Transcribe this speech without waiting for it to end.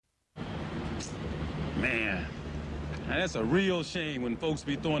Man, now that's a real shame when folks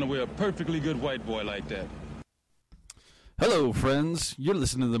be throwing away a perfectly good white boy like that. Hello, friends. You're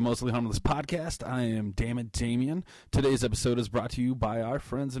listening to the Mostly Harmless podcast. I am Dammit Damien. Today's episode is brought to you by our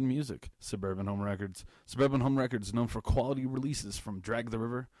friends in music, Suburban Home Records. Suburban Home Records, known for quality releases from Drag the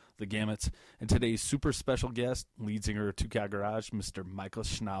River, The Gamuts, and today's super special guest, lead singer of Two Cat Garage, Mr. Micah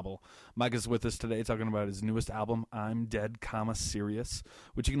Schnabel. Micah's with us today talking about his newest album, I'm Dead, Serious,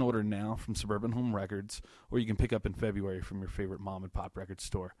 which you can order now from Suburban Home Records, or you can pick up in February from your favorite mom and pop record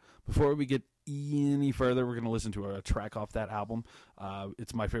store. Before we get any further, we're going to listen to a track off that album.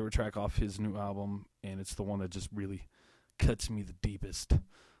 It's my favorite track off his new album, and it's the one that just really cuts me the deepest.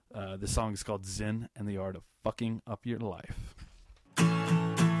 The song is called Zen and the Art of Fucking Up Your Life.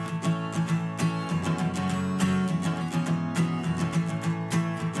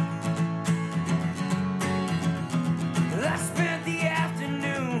 I spent the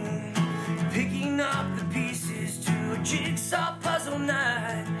afternoon picking up the pieces to a jigsaw puzzle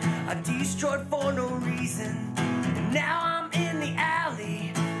night I destroyed for no reason. And now I'm in the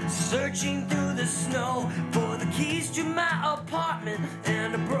alley, searching through the snow for the keys to my apartment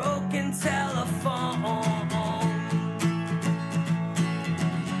and a broken telephone.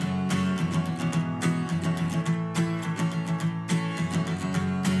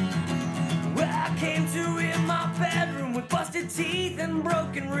 Well, I came to in my bedroom with busted teeth and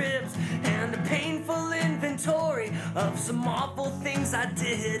broken ribs and a painful inventory of some awful things I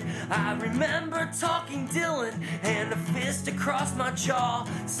did. I remember talking Dylan and a fist across my jaw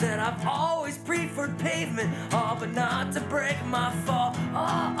said I've always preferred pavement, but not to break my fall.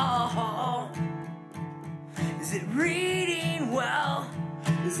 Is it reading well?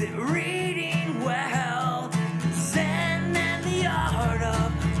 Is it reading well? Zen and the art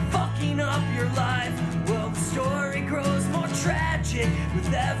of fucking up your life. Well, the story grows more tragic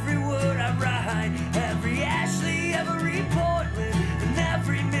with every word I write. Every Ashley, every Portland, and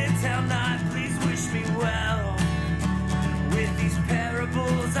every Midtown night. Please wish me well with these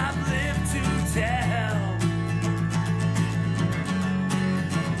parables I've lived to tell.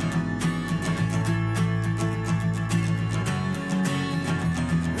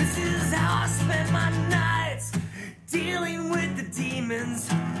 This is how I spend my nights, dealing with the demons,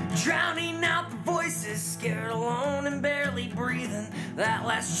 drowning out the voices, scared, alone, and barely breathing. That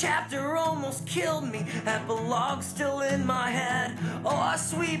last chapter almost killed me, epilogue still in my head. Oh, our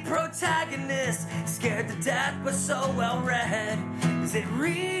sweet protagonist, scared to death but so well read. Is it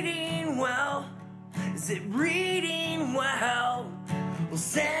reading well? Is it reading well? Well,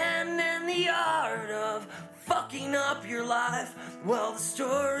 Zen and the art of fucking up your life. Well, the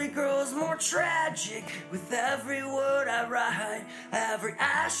story grows more tragic with every word I write. Every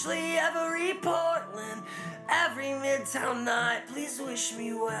Ashley, every Portland, every Midtown night. Please wish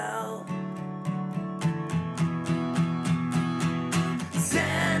me well.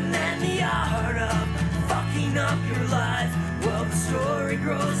 Zen and the art of fucking up your life. Well, the story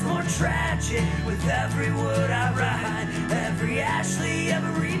grows more tragic with every word I write. Every Ashley,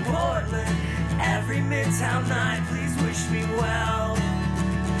 every Portland, every Midtown night. Please wish me well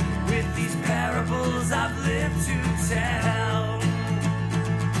with these parables I've lived to tell.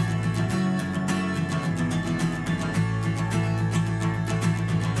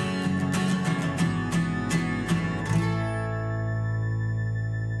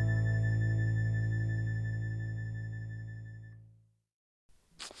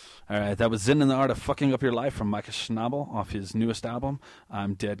 All right, that was Zen and the Art of Fucking Up Your Life from Micah Schnabel off his newest album,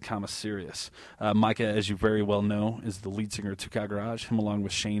 I'm Dead, Serious. Micah, as you very well know, is the lead singer of Two Cat Garage. Him along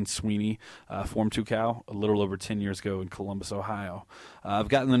with Shane Sweeney formed Two Cow a little over 10 years ago in Columbus, Ohio. I've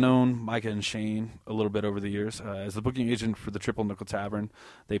gotten to know Micah and Shane a little bit over the years. As the booking agent for the Triple Nickel Tavern,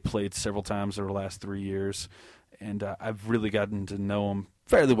 they played several times over the last 3 years, and I've really gotten to know them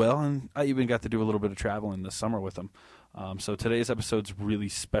fairly well, and I even got to do a little bit of traveling this summer with them. So today's episode's a really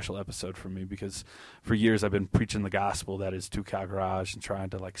special episode for me because for years I've been preaching the gospel that is Two Cat Garage and trying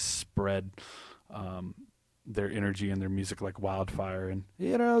to like spread their energy and their music like wildfire. And,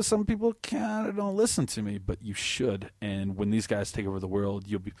 you know, some people kind of don't listen to me, but you should. And when these guys take over the world,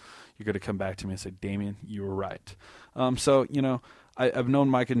 you're going to come back to me and say, Damien, you were right. So, you know, I've known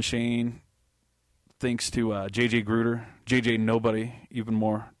Mike and Shane thanks to JJ Gruder, JJ Nobody, even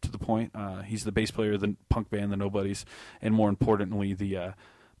more to the point. He's the bass player of the punk band The Nobodies, and more importantly, the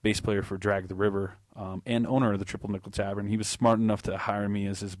bass player for Drag the River, and owner of the Triple Nickel Tavern. He was smart enough to hire me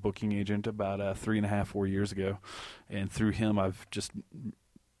as his booking agent about 3.5, 4 years ago, and through him I've just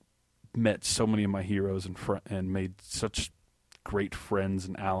met so many of my heroes and made such great friends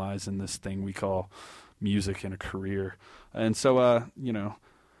and allies in this thing we call music and a career. And so, you know,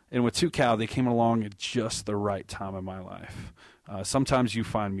 And with 2Cow, they came along at just the right time in my life. Sometimes you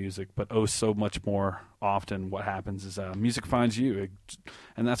find music, but so much more often what happens is music finds you.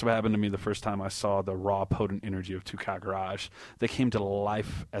 And that's what happened to me the first time I saw the raw, potent energy of 2Cow Garage. They came to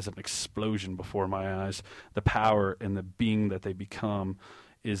life as an explosion before my eyes. The power and the being that they become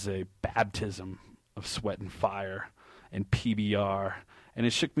is a baptism of sweat and fire and PBR. And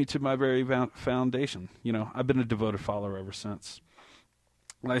it shook me to my very foundation. You know, I've been a devoted follower ever since.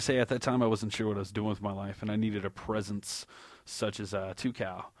 Like I say, at that time, I wasn't sure what I was doing with my life, and I needed a presence such as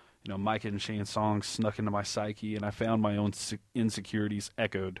 2Cow. You know, Micah and Shane's songs snuck into my psyche, and I found my own insecurities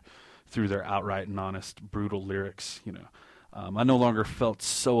echoed through their outright and honest, brutal lyrics. You know, I no longer felt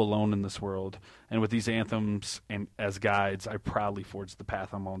so alone in this world, and with these anthems and as guides, I proudly forged the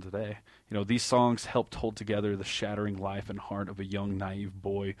path I'm on today. You know, these songs helped hold together the shattering life and heart of a young, naive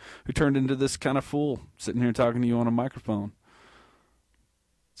boy who turned into this kind of fool sitting here talking to you on a microphone.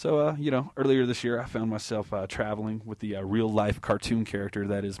 So, you know, earlier this year, I found myself traveling with the real-life cartoon character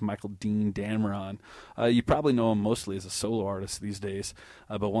that is Michael Dean Dameron. You probably know him mostly as a solo artist these days,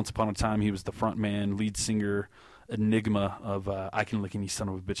 but once upon a time, he was the frontman, lead singer, enigma of I Can Lick Any Son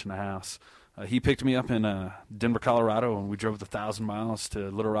of a Bitch in the House. He picked me up in Denver, Colorado, and we drove the 1,000 miles to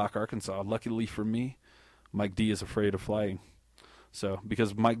Little Rock, Arkansas. Luckily for me, Mike D is afraid of flying. So,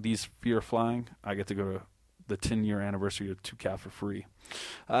 because of Mike D's fear of flying, I get to go to the 10-year anniversary of 2Cow for free.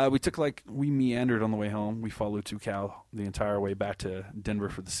 We meandered on the way home. We followed 2Cow the entire way back to Denver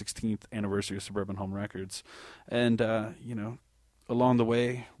for the 16th anniversary of Suburban Home Records. And, you know, along the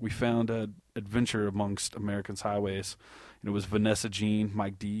way, we found adventure amongst America's highways. And it was Vanessa Jean,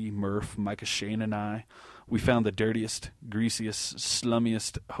 Mike D, Murph, Micah, Shane, and I. We found the dirtiest, greasiest,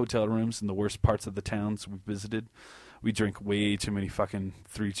 slummiest hotel rooms in the worst parts of the towns we visited. We drank way too many fucking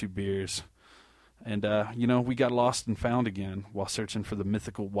 3-2 beers. And, you know, we got lost and found again while searching for the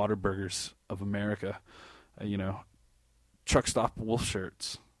mythical Whataburgers of America. You know, truck stop wolf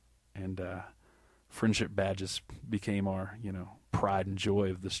shirts and friendship badges became our, you know, pride and joy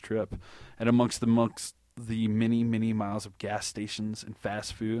of this trip. And amongst the many, many miles of gas stations and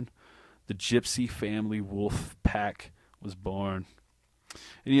fast food, the Gypsy Family Wolf Pack was born.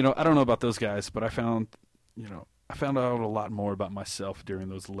 And, you know, I don't know about those guys, but I found out a lot more about myself during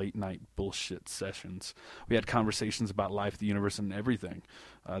those late-night bullshit sessions. We had conversations about life, the universe, and everything.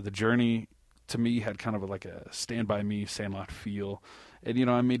 The journey, to me, had kind of like a stand-by-me, Sandlot feel. And, you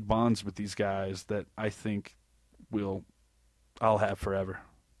know, I made bonds with these guys that I think I'll have forever,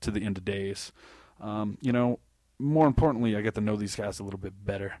 to the end of days. You know, more importantly, I get to know these guys a little bit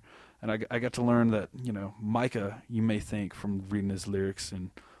better. And I got to learn that, you know, Micah, you may think from reading his lyrics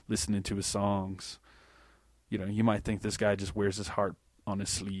and listening to his songs, you know, you might think this guy just wears his heart on his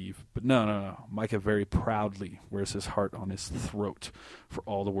sleeve. But no. Micah very proudly wears his heart on his throat for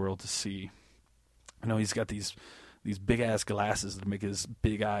all the world to see. I know he's got these big-ass glasses that make his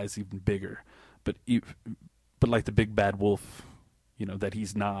big eyes even bigger. But like the big bad wolf, you know, that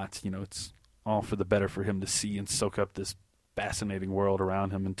he's not, you know, it's all for the better for him to see and soak up this fascinating world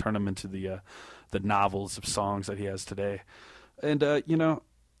around him and turn him into the novels of songs that he has today. And, you know,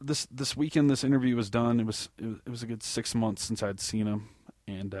 This weekend, this interview was done. It was a good 6 months since I'd seen him,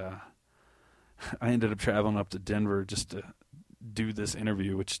 and I ended up traveling up to Denver just to do this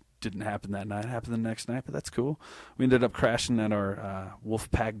interview, which didn't happen that night. It happened the next night, but that's cool. We ended up crashing at our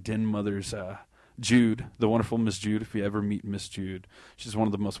Wolfpack Den mother's Jude, the wonderful Miss Jude. If you ever meet Miss Jude, she's one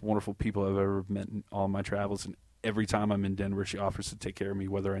of the most wonderful people I've ever met in all my travels, and every time I'm in Denver, she offers to take care of me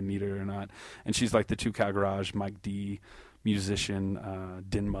whether I need it or not. And she's like the 2Cow Garage, Mike D, musician,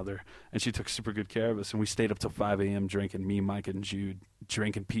 den mother, and she took super good care of us. And we stayed up till 5 a.m. drinking, me, Mike, and Jude,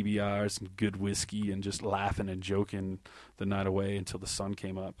 drinking PBRs and good whiskey and just laughing and joking the night away until the sun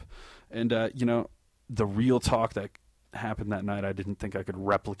came up. And, you know, the real talk that happened that night, I didn't think I could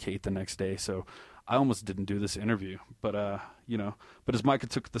replicate the next day, so I almost didn't do this interview. But, you know, but as Micah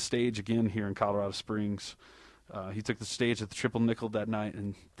took the stage again here in Colorado Springs, he took the stage at the Triple Nickel that night,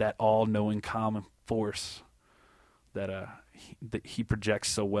 and that all-knowing common force that he projects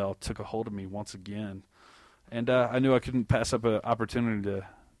so well took a hold of me once again. And I knew I couldn't pass up an opportunity to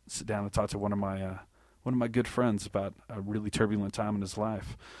sit down and talk to one of my good friends about a really turbulent time in his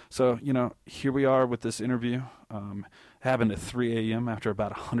life. So, you know, here we are with this interview. Happened at 3 a.m. after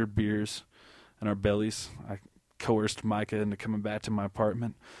about 100 beers in our bellies. I coerced Micah into coming back to my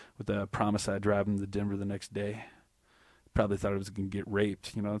apartment with the promise I'd drive him to Denver the next day. Probably thought I was going to get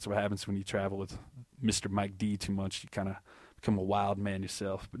raped. You know, that's what happens when you travel with Mr. Mike D too much. You kind of become a wild man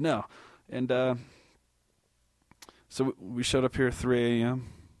yourself. But no. And so we showed up here at 3 a.m.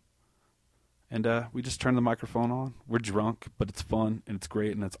 And we just turn the microphone on. We're drunk, but it's fun, and it's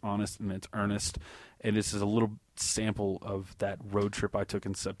great, and it's honest, and it's earnest. And this is a little sample of that road trip I took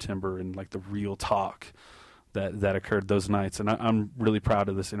in September and, like, the real talk that occurred those nights. And I'm really proud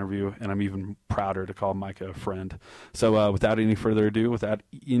of this interview, and I'm even prouder to call Micah a friend. So without any further ado, without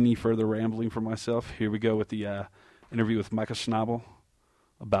any further rambling for myself, here we go with the interview with Micah Schnabel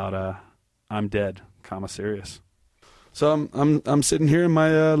about I'm Dead, serious. So I'm sitting here in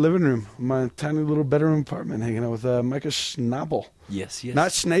my living room, my tiny little bedroom apartment, hanging out with Micah Schnabel. Yes.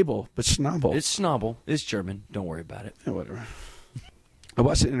 Not Schnabel, but Schnabel. It's Schnabel. It's German. Don't worry about it. Yeah, whatever. I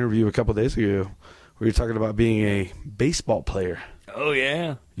watched an interview a couple of days ago where you're talking about being a baseball player. Oh,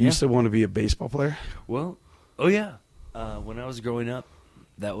 yeah. You used to want to be a baseball player? Well, oh, yeah. When I was growing up,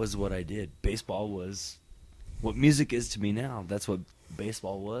 that was what I did. Baseball was what music is to me now. That's what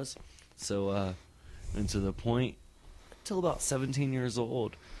baseball was. So, and to the point, till about 17 years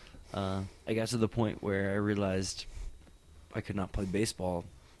old, I got to the point where I realized I could not play baseball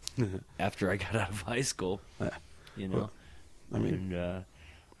after I got out of high school. You know? Well, I mean, and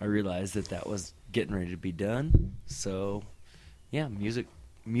I realized that was getting ready to be done. So, yeah, music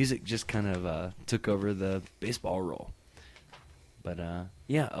just kind of took over the baseball role. But,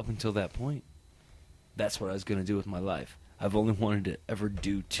 yeah, up until that point, that's what I was going to do with my life. I've only wanted to ever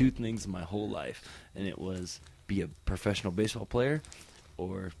do two things in my whole life, and it was be a professional baseball player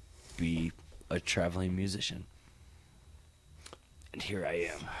or be a traveling musician. And here I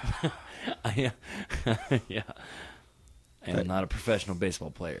am. I am, yeah. I am not a professional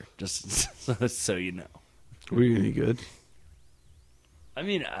baseball player, just so you know. Were you any good? I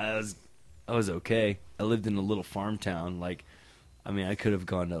mean, I was okay. I lived in a little farm town. Like, I mean, I could have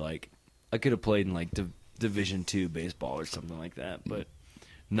gone to, like, I could have played in, like, Division II baseball or something like that, but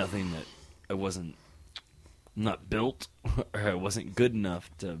nothing that I wasn't not built or I wasn't good enough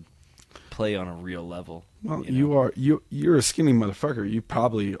to play on a real level. Well, you know? you're a skinny motherfucker. You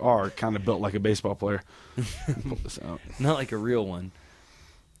probably are kind of built like a baseball player. Pull this out. Not like a real one.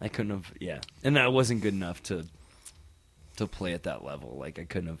 I couldn't have, yeah. And I wasn't good enough to play at that level. Like, I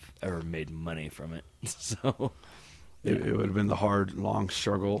couldn't have ever made money from it. So it would have been the hard, long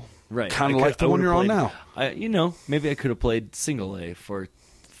struggle. Right. Kind of like the one you're on now. Maybe I could have played single A for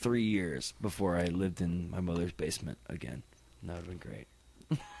 3 years before I lived in my mother's basement again. That would have been great.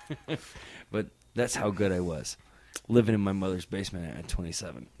 But that's how good I was, living in my mother's basement at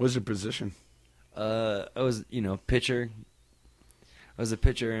 27. What was your position? I was, pitcher. I was a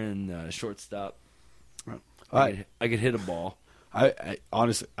pitcher and shortstop. I could hit a ball. I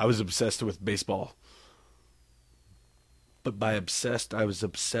honestly, I was obsessed with baseball. But by obsessed, I was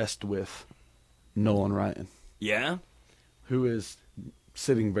obsessed with Nolan Ryan. Yeah? Who is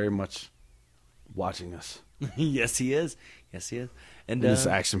sitting very much watching us. Yes, he is. And in this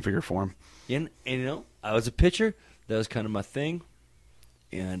action figure form. And I was a pitcher. That was kind of my thing.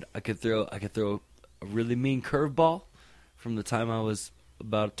 And I could throw a really mean curveball from the time I was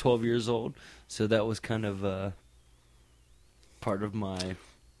about 12 years old. So that was kind of part of my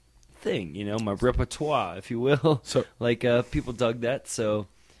thing, my repertoire, if you will. So, like, people dug that. So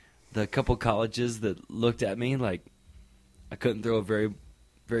the couple colleges that looked at me, like, I couldn't throw a very,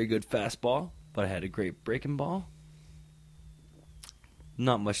 very good fastball, but I had a great breaking ball.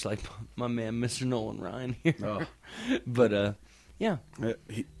 Not much like my man, Mr. Nolan Ryan here. Oh. But, yeah. I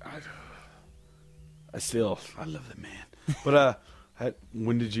love that man. But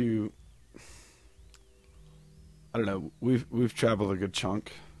when did you? I don't know. We've traveled a good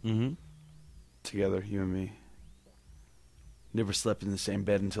chunk together, you and me. Never slept in the same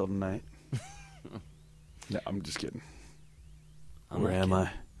bed until tonight. No, I'm just kidding. Where am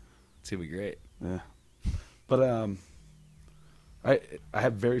I? It's gonna be great. Yeah, but I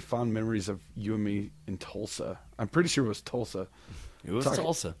have very fond memories of you and me in Tulsa. I'm pretty sure it was Tulsa. It was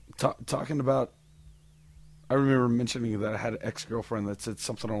Tulsa. Talking about, I remember mentioning that I had an ex-girlfriend that said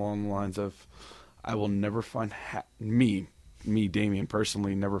something along the lines of, I will never find me, Damien,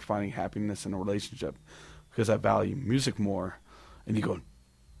 personally, never finding happiness in a relationship because I value music more. And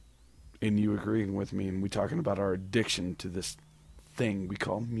you agreeing with me, and we talking about our addiction to this thing we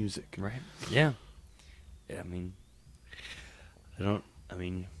call music. Right. Yeah. I mean,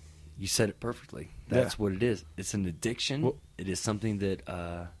 you said it perfectly. That's what it is. It's an addiction. Well, it is something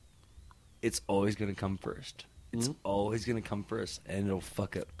that it's always going to come first. It's always going to come first, and it'll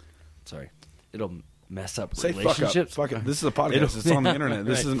fuck up. It'll mess up relationships. Fuck it. This is a podcast. It's on the internet.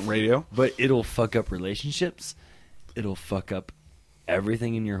 This isn't radio. But it'll fuck up relationships. It'll fuck up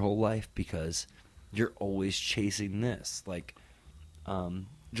everything in your whole life because you're always chasing this. Like,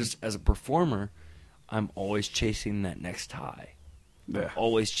 just as a performer, I'm always chasing that next high. Yeah. I'm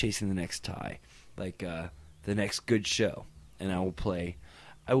always chasing the next high, like the next good show, and I will play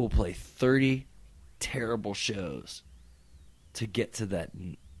 30 terrible shows to get to that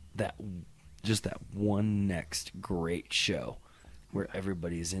one next great show where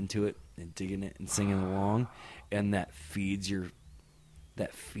everybody's into it and digging it and singing along, and that feeds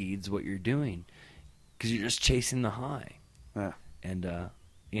what you're doing, because you're just chasing the high. Yeah. And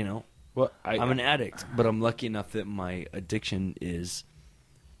you know, Well, I'm an addict, but I'm lucky enough that my addiction is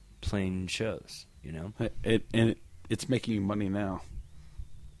playing shows. You know, it's making you money now.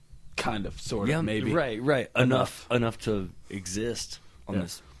 Kind of, sort of, maybe. Right. Enough to exist on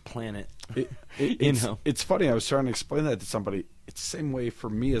this planet. It's funny. I was trying to explain that to somebody. It's the same way for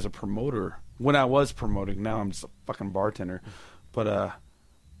me as a promoter. When I was promoting, now I'm just a fucking bartender. But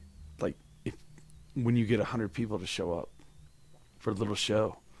like, when you get 100 people to show up for a little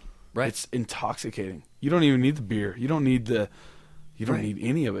show, right? It's intoxicating. You don't even need the beer. You don't need need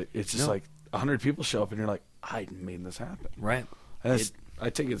any of it. It's just like 100 people show up, and you're like, I made this happen. Right. I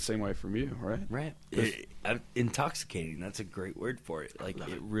take it the same way from you, right? Right. Intoxicating. That's a great word for it. Like,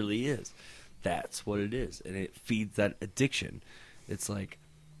 it really is. That's what it is. And it feeds that addiction. It's like,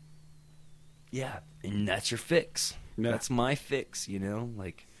 yeah, and that's your fix. Yeah. That's my fix, you know?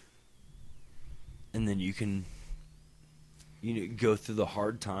 Like, and then you can, go through the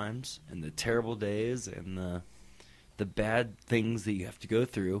hard times and the terrible days and the bad things that you have to go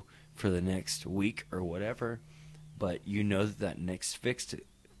through for the next week or whatever. But you know that next fix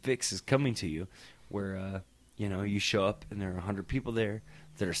is coming to you, where you show up and there are 100 people there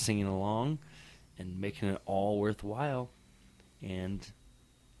that are singing along and making it all worthwhile, and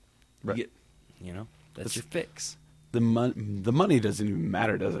you get, that's your fix. The money doesn't even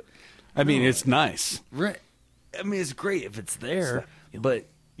matter, does it? I mean, it's nice, right? I mean, it's great if it's there, but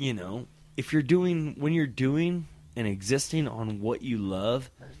if when you're doing and existing on what you love,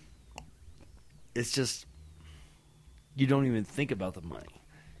 it's just. You don't even think about the money,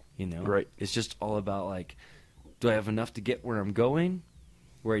 Right. It's just all about, like, do I have enough to get where I'm going,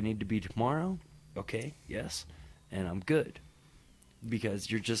 where I need to be tomorrow? Okay, yes, and I'm good.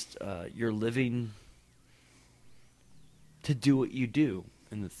 Because you're just, you're living to do what you do,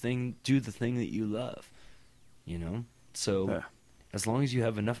 and do the thing that you love, So, as long as you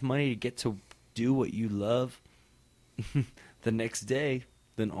have enough money to get to do what you love the next day,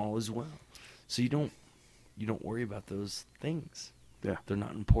 then all is well. So you don't worry about those things. Yeah. They're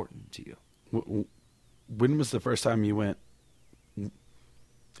not important to you. When was the first time you went, I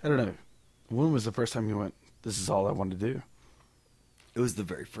don't know, when was the first time you went, this is all I want to do? It was the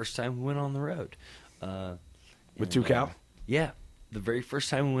very first time we went on the road. With 2Cal? Yeah. The very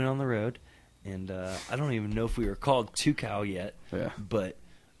first time we went on the road. And I don't even know if we were called 2Cal yet. Yeah. But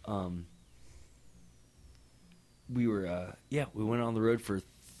we were, we went on the road for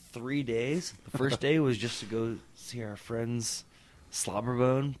 3 days. The first day was just to go see our friends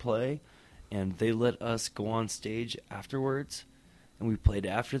Slobberbone play, and they let us go on stage afterwards, and we played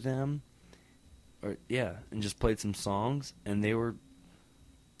after them, and just played some songs, and they were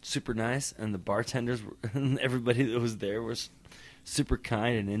super nice, and the bartenders and everybody that was there was super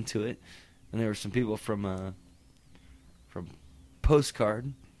kind and into it, and there were some people from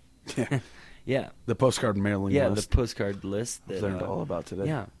Postcard. Yeah. Yeah. The postcard mailing list. Yeah, the postcard list. I've learned all about today.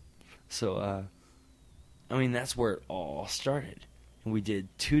 Yeah. So, that's where it all started. And we did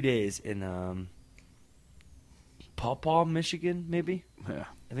 2 days in Paw Paw, Michigan, maybe? Yeah.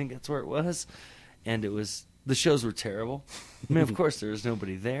 I think that's where it was. And the shows were terrible. I mean, of course, there was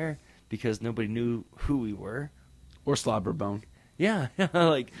nobody there because nobody knew who we were. Or Slobberbone. Yeah.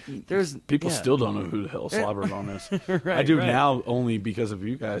 Like, there's... People still don't know who the hell Slobberbone is. Right, I do now only because of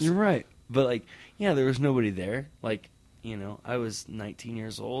you guys. You're right. But, like, there was nobody there. Like, I was 19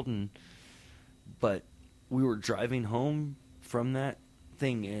 years old, but we were driving home from that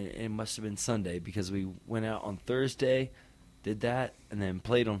thing, and it must have been Sunday because we went out on Thursday, did that, and then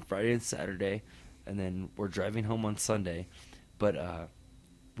played on Friday and Saturday, and then we're driving home on Sunday. But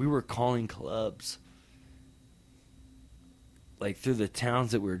we were calling clubs, like, through the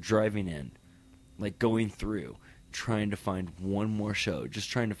towns that we were driving in, like, going through, trying to find one more show, just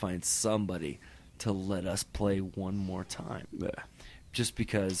trying to find somebody to let us play one more time. Yeah. Just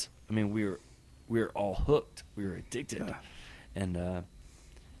because, we were all hooked. We were addicted. Yeah. And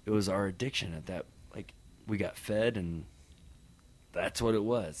it was our addiction at that. Like, we got fed, and that's what it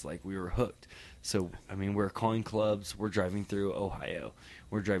was. Like, we were hooked. So, we're calling clubs. We're driving through Ohio.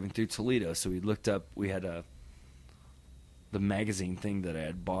 We're driving through Toledo. So we looked up. We had the magazine thing that I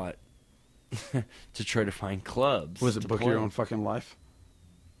had bought to try to find clubs. Was it Book Your Own Fucking Life?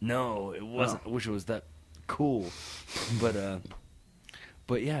 No, it wasn't. I wish it was that cool. But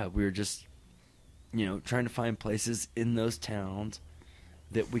But yeah, we were just, trying to find places in those towns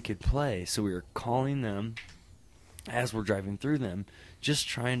that we could play. So we were calling them as we're driving through them, just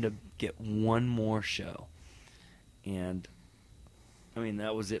trying to get one more show. And, I mean,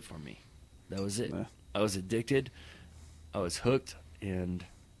 that was it for me. That was it. Yeah. I was addicted. I was hooked. And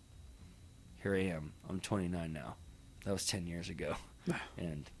here I am. I'm 29 now. That was 10 years ago.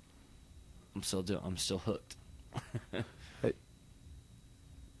 And I'm still hooked.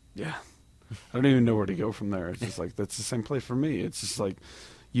 Yeah. I don't even know where to go from there. It's just like, that's the same place for me. It's just like,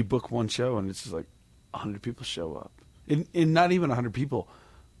 you book one show and it's just like 100 people show up. And not even 100 people,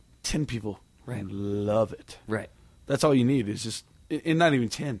 10 people Right. love it. Right. That's all you need is just, and not even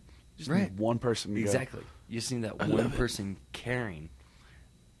 10. Just need one person to Exactly. go. You just need that I one love it. person caring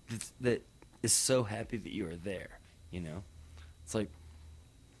that is so happy that you are there, It's like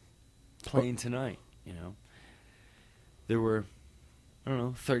playing tonight, There were,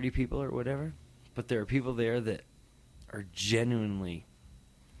 30 people or whatever, but there are people there that are genuinely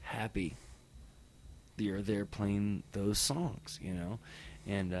happy that you're there playing those songs,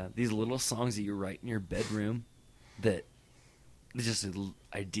 And these little songs that you write in your bedroom that just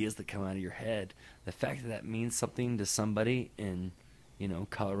ideas that come out of your head, the fact that means something to somebody in,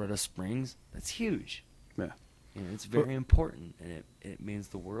 Colorado Springs, that's huge. Yeah. It's very important, and it means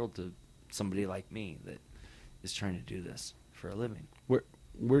the world to somebody like me that is trying to do this for a living.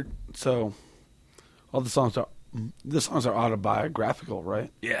 So all the songs are autobiographical,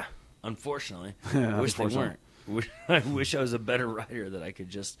 right? Yeah, unfortunately. Yeah, I wish they unfortunately. weren't. I wish I was a better writer that I could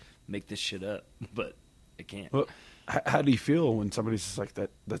just make this shit up, but I can't. Well, how do you feel when somebody's just like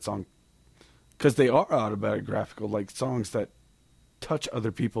that song? Because they are autobiographical, like songs that touch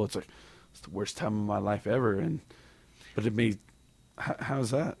other people. It's like, it's the worst time of my life ever, but it may.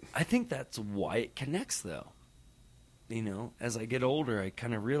 How's that? I think that's why it connects, though. As I get older, I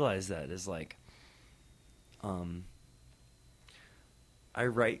kind of realize that is like, I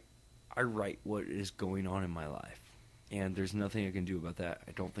write what is going on in my life, and there's nothing I can do about that.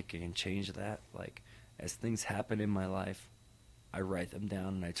 I don't think I can change that. Like, as things happen in my life, I write them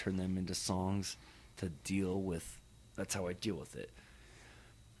down and I turn them into songs to deal with. That's how I deal with it.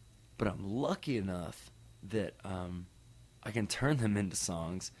 But I'm lucky enough that I can turn them into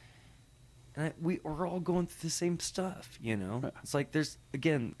songs, and we're all going through the same stuff, It's like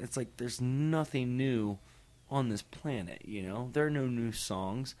there's nothing new on this planet, There are no new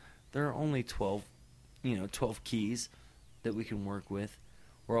songs. There are only 12 keys that we can work with.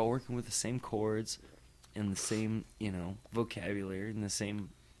 We're all working with the same chords and the same, vocabulary and the same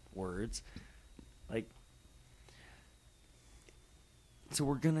words. Like,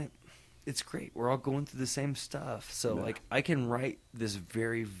 so it's great. We're all going through the same stuff. So, Yeah. like, I can write this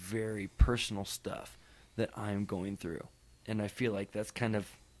very, very personal stuff that I'm going through. And I feel like that's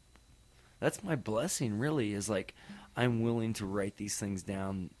my blessing, really, is like, I'm willing to write these things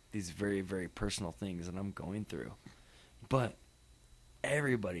down, these very, very personal things that I'm going through. But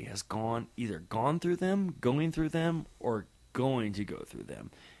everybody has either gone through them, going through them, or going to go through them.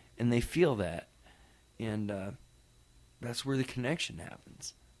 And they feel that. And that's where the connection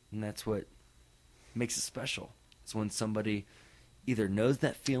happens. And that's what makes it special. It's when somebody either knows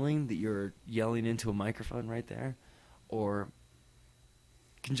that feeling that you're yelling into a microphone right there, or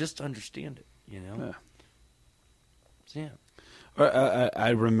can just understand it, Yeah. So, yeah.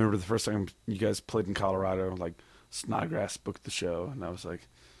 I remember the first time you guys played in Colorado, like Snodgrass booked the show, and I was like,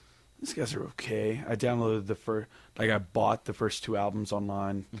 these guys are okay. I downloaded I bought the first 2 albums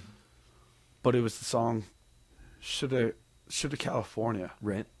online, but it was the song Shoulda California,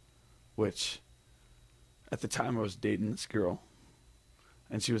 Right. which at the time I was dating this girl,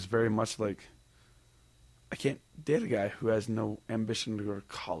 and she was very much like, I can't date a guy who has no ambition to go to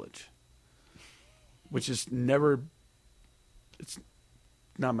college, which is it's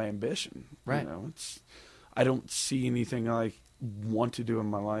not my ambition. Right. I don't see anything I want to do in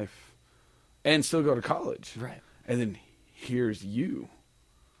my life and still go to college. Right. And then here's you,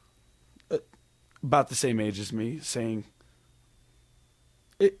 about the same age as me, saying,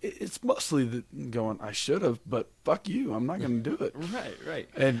 it's mostly going, I should have, but fuck you, I'm not going to do it. Right.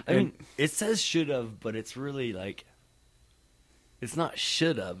 And I mean, it says should have, but it's really like, it's not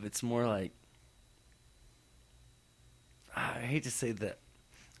should have. It's more like, I hate to say that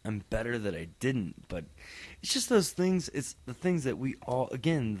I'm better that I didn't, but it's just those things. It's the things that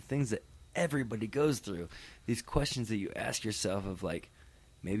the things that everybody goes through. These questions that you ask yourself of like,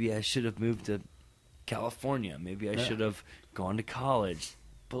 maybe I should have moved to California. Maybe I should have gone to college.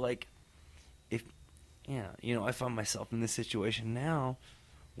 But like, I find myself in this situation now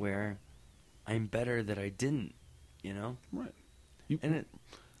where I'm better that I didn't, Right. And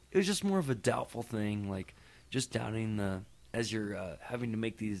it was just more of a doubtful thing, like just doubting as you're having to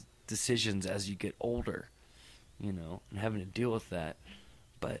make these decisions as you get older, and having to deal with that.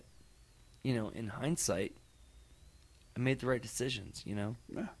 But, in hindsight, I made the right decisions, Yeah.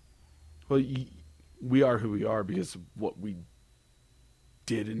 Well, we are who we are because of what we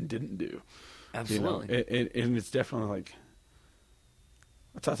did and didn't do. Absolutely. And it's definitely like,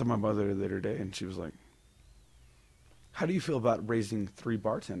 I talked to my mother the other day, and she was like, how do you feel about raising 3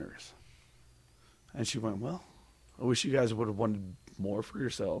 bartenders? And she went, well, I wish you guys would have wanted more for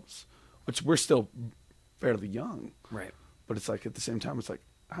yourselves, which we're still fairly young. Right. But it's like, at the same time, it's like,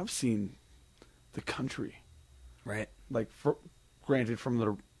 I've seen the country. Right. Like, granted, from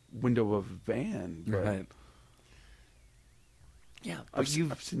the window of a van. But Right. Yeah. But I've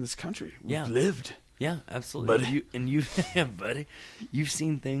seen this country. Yeah. We've lived. Yeah, absolutely. Buddy. Yeah, buddy. You've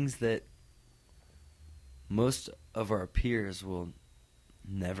seen things that most of our peers will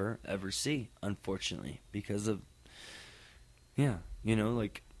never, ever see, unfortunately, because of,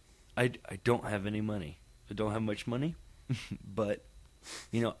 like, I don't have any money. I don't have much money, but,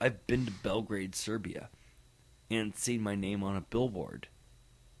 I've been to Belgrade, Serbia, and seen my name on a billboard,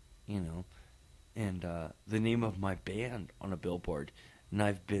 and the name of my band on a billboard, and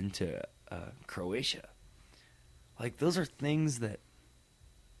I've been to Croatia. Like, those are things that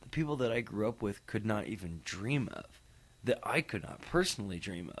the people that I grew up with could not even dream of, that I could not personally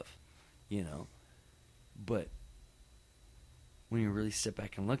dream of, But when you really sit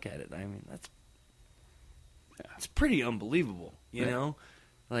back and look at it, I mean, it's pretty unbelievable, you know?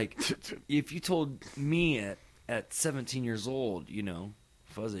 Like, if you told me at 17 years old,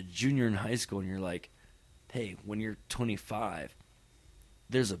 if I was a junior in high school and you're like, hey, when you're 25,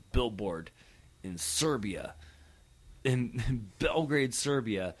 there's a billboard in Serbia, in Belgrade,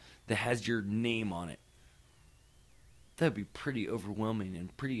 Serbia, that has your name on it. That'd be pretty overwhelming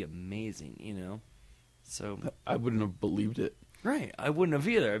and pretty amazing, So I wouldn't have believed it. Right, I wouldn't have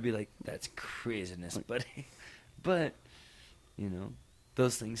either. I'd be like, that's craziness, buddy. But,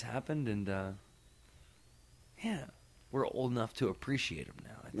 those things happened, and, we're old enough to appreciate them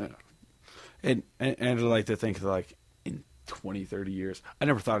now, I think. Yeah. And I like to think, like, in 20, 30 years, I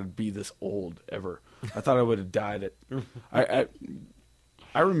never thought I'd be this old, ever. I thought I would have died at...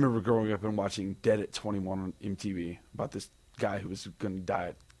 I remember growing up and watching Dead at 21 on MTV about this guy who was going to die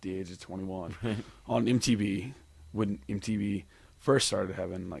at the age of 21 on MTV when MTV first started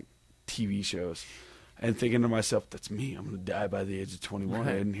having, like, TV shows. And thinking to myself, that's me. I'm going to die by the age of 21.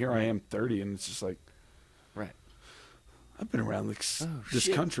 Right. And here I am, 30, and it's just like... Right. I've been around this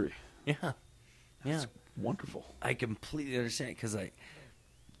shit. country. Yeah. Yeah. It's wonderful. I completely understand, because I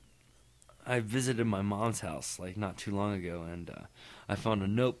visited my mom's house, like, not too long ago, and I found a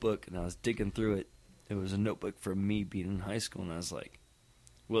notebook, and I was digging through it. It was a notebook from me being in high school, and I was like,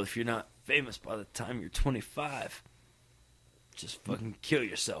 well, if you're not famous by the time you're 25, just fucking kill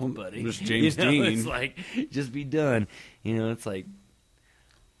yourself, buddy. Just James Dean. It's like, just be done. It's like,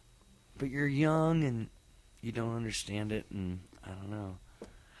 but you're young, and you don't understand it, and I don't know.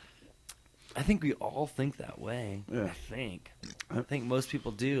 I think we all think that way. Yeah. I think most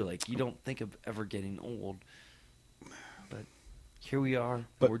people do. Like, you don't think of ever getting old, but here we are.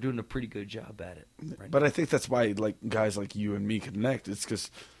 But we're doing a pretty good job at it. Right but now. I think that's why, like, guys like you and me connect. It's because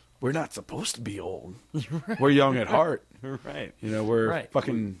we're not supposed to be old. Right. We're young at heart. Right. We're Right.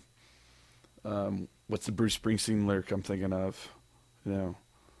 fucking. What's the Bruce Springsteen lyric I'm thinking of?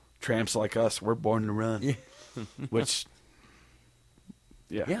 Tramps like us, we're born to run. Yeah. Which.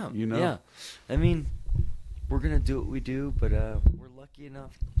 Yeah. Yeah. You know. Yeah. I mean, we're gonna do what we do, but we're lucky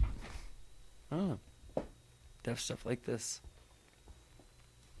enough. I don't know. To have stuff like this.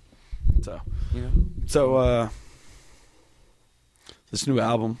 So. You know. So. This new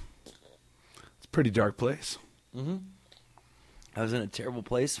album. It's a pretty dark place. Mm-hmm. I was in a terrible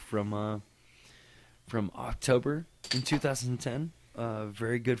place from October in 2010. A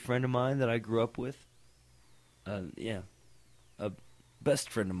very good friend of mine that I grew up with. A best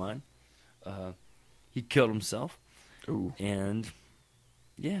friend of mine. He killed himself. Ooh. And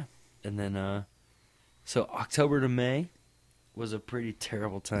yeah, and then so October to May was a pretty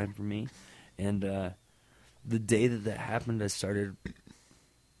terrible time for me. And the day that happened, I started.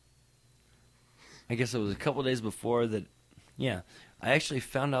 I guess it was a couple days before that. Yeah, I actually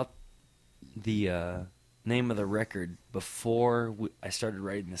found out the name of the record before I started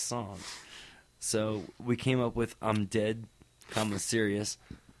writing the song. So we came up with "I'm Dead, Comma Serious"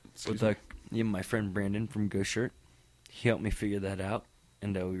 with my friend Brandon from Go Shirt. He helped me figure that out,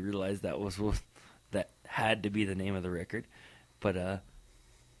 and we realized that had to be the name of the record. But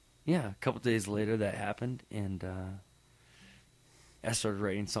yeah, a couple days later that happened, and I started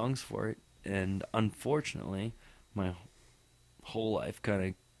writing songs for it, and unfortunately, my whole life kind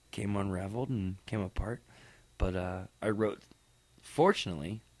of came unraveled and came apart. But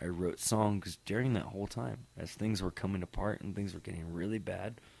fortunately, I wrote songs during that whole time as things were coming apart and things were getting really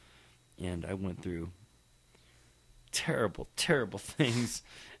bad. And I went through terrible, terrible things.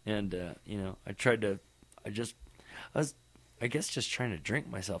 And, I was, I guess, just trying to drink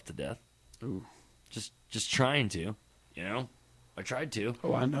myself to death. Ooh. Just trying to, I tried to.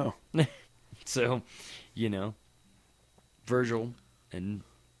 Oh, I know. So, Virgil and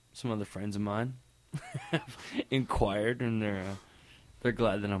some other friends of mine have inquired, and they're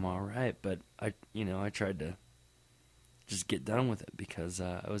glad that I'm all right. But I tried to just get done with it because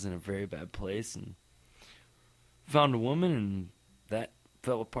I was in a very bad place and found a woman, and that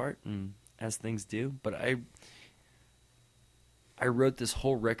fell apart, and as things do. But I wrote this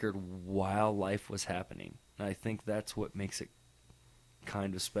whole record while life was happening, and I think that's what makes it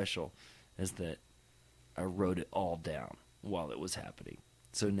kind of special, is that I wrote it all down while it was happening.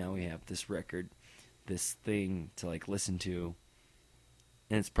 So now we have this record, this thing to like listen to,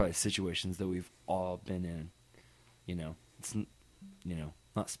 and it's probably situations that we've all been in. It's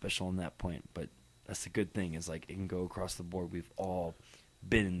not special in that point, but that's the good thing, is like it can go across the board. We've all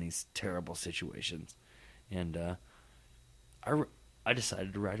been in these terrible situations, and I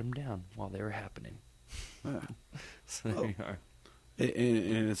decided to write them down while they were happening. Yeah. So there you are.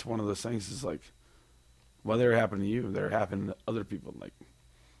 And it's one of those things, is like, while they're happening to you, they're happening to other people. Like,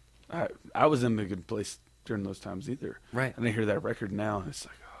 I was in a good place during those times either. Right. And I hear that record now, and it's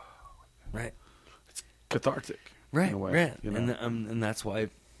like, oh. Right. It's cathartic. Right. In a way, right. And that's why,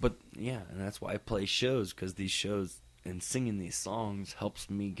 and that's why I play shows, because these shows and singing these songs helps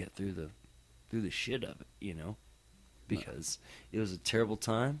me get through the shit of it, because it was a terrible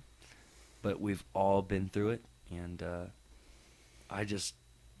time, but we've all been through it, and I guess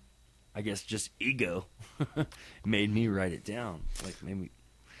just ego made me write it down. Like, maybe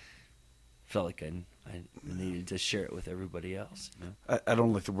felt like I needed to share it with everybody else. I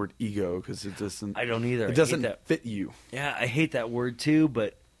don't like the word ego, because it doesn't. I don't either. It doesn't fit you. Yeah, I hate that word too,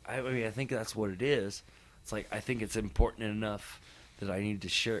 but I think that's what it is. It's like, I think it's important enough that I need to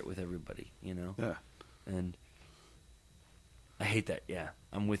share it with everybody, Yeah. And I hate that. Yeah,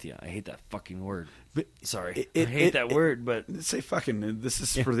 I'm with you. I hate that fucking word. But sorry, I hate that word. But say fucking. This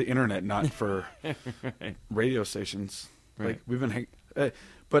is for the internet, not for right. radio stations. Right. Like, we've been,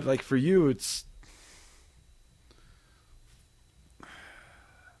 but like for you, it's.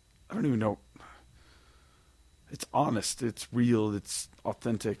 I don't even know. It's honest. It's real. It's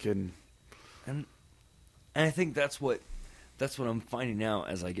authentic, and I think that's what I'm finding out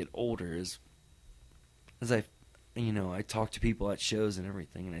as I get older, is as I talk to people at shows and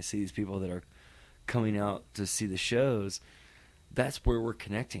everything, and I see these people that are coming out to see the shows. That's where we're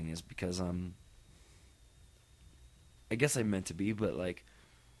connecting, is because I guess I meant to be, but like,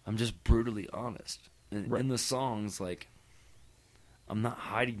 I'm just brutally honest. And right. In the songs, like, I'm not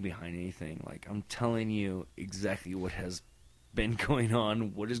hiding behind anything. Like, I'm telling you exactly what has been going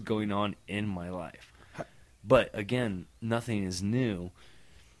on, what is going on in my life. But again, nothing is new.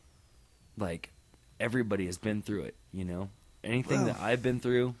 Like, everybody has been through it, Anything that I've been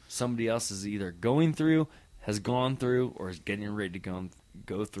through, somebody else is either going through, has gone through, or is getting ready to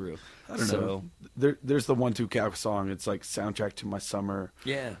go through. I don't know. There's the 1-2 Cow song. It's like soundtrack to my summer.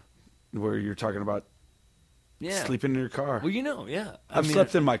 Yeah. Where you're talking about sleeping in your car. Well, yeah. I've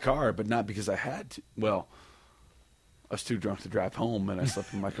slept in my car, but not because I had to. Well, I was too drunk to drive home, and I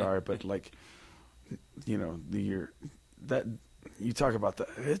slept in my car. But like, the year that you talk about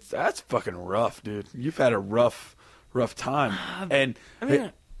that's fucking rough, dude. You've had a rough time, and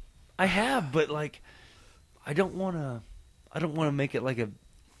I have, but like, I don't want to make it like a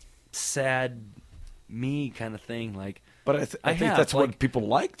sad me kind of thing. Like, but I think that's what people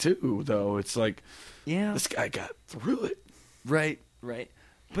like too, though. It's like, yeah, this guy got through it. Right.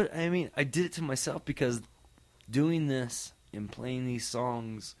 But I did it to myself, because doing this and playing these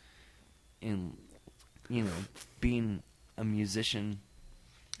songs and being a musician,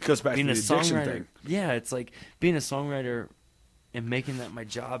 it goes back to the addiction thing. Yeah, it's like being a songwriter and making that my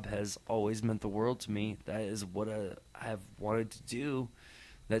job has always meant the world to me. That is what I have wanted to do.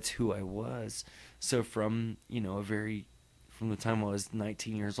 That's who I was. So from the time I was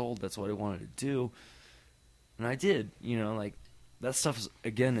 19 years old, that's what I wanted to do. And I did, like, that stuff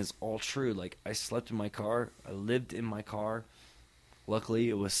is all true. Like, I slept in my car. I lived in my car. Luckily,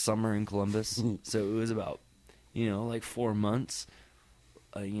 it was summer in Columbus. So it was about, like 4 months,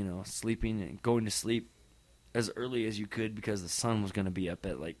 sleeping and going to sleep as early as you could, because the sun was going to be up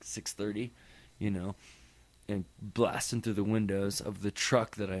at like 6:30, and blasting through the windows of the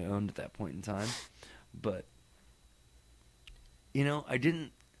truck that I owned at that point in time. But I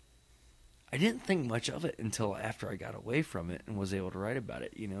didn't think much of it until after I got away from it and was able to write about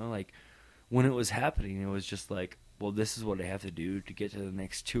it. Like when it was happening, it was just like, well, this is what I have to do to get to the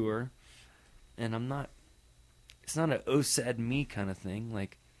next tour, and it's not a oh sad me kind of thing.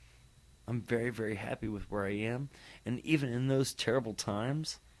 Like, I'm very, very happy with where I am, and even in those terrible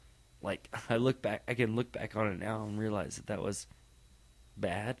times, like I can look back on it now and realize that was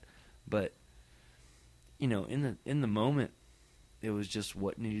bad, but in the moment, it was just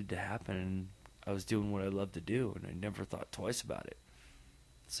what needed to happen, and I was doing what I loved to do, and I never thought twice about it.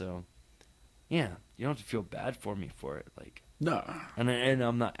 So, yeah, you don't have to feel bad for me for it, like No. and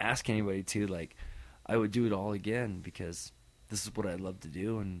I'm not asking anybody to, like, I would do it all again because this is what I love to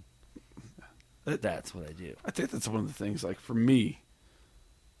do, and that's what I do. I think that's one of the things, like, for me,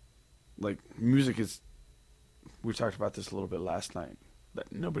 like, music is, we talked about this a little bit last night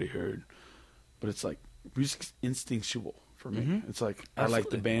that nobody heard, but it's like, music's instinctual for me. Mm-hmm. It's like, Absolutely. I like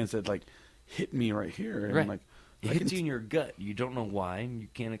the bands that, like, hit me right here. And Right. like, It hits you in your gut. You don't know why, and you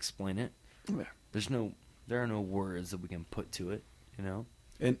can't explain it. Yeah. There are no words that we can put to it,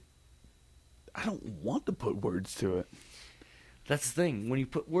 And I don't want to put words to it. That's the thing. When you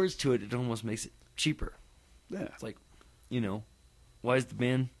put words to it, it almost makes it cheaper. Yeah. It's like, why is the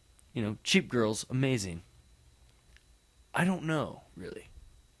band, Cheap Girls amazing? I don't know, really.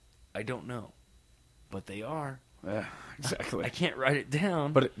 I don't know. But they are. Yeah, exactly. I can't write it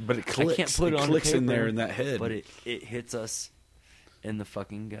down. But it clicks. I can't put it on clicks paper, in there in that head. But it hits us in the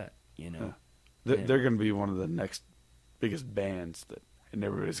fucking gut, Yeah. They're going to be one of the next biggest bands that, and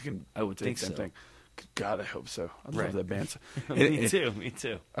everybody's going to. I would think so. Thing. God, I hope so. I Right. love that band. Me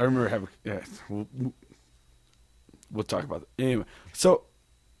too. I remember having. Yeah, we'll talk about it anyway. So,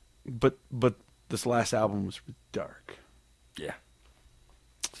 but this last album was dark. Yeah.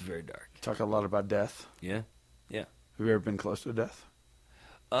 It's very dark. Talk a lot about death. Yeah. Yeah. Have you ever been close to death?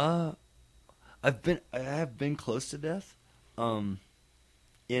 I have been close to death. In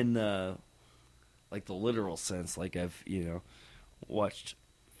like the literal sense, like I've, watched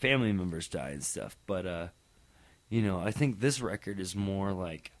family members die and stuff, but I think this record is more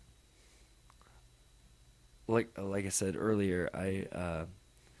like I said earlier, a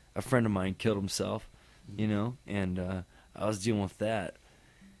friend of mine killed himself, and I was dealing with that.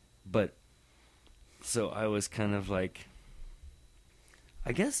 But so I was kind of like,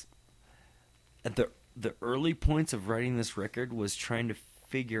 I guess at the early points of writing this record was trying to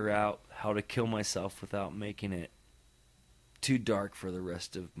figure out how to kill myself without making it too dark for the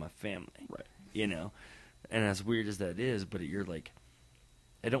rest of my family. Right. And as weird as that is, but you're like,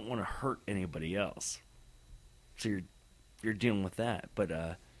 I don't want to hurt anybody else. So you're dealing with that.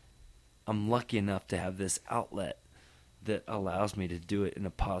 But I'm lucky enough to have this outlet that allows me to do it in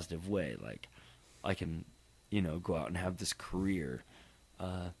a positive way. Like, I can, go out and have this career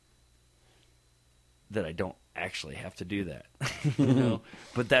that I don't actually have to do that,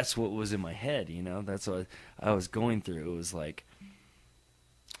 But that's what was in my head, That's what I was going through. It was like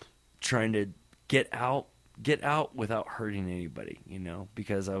trying to get out without hurting anybody,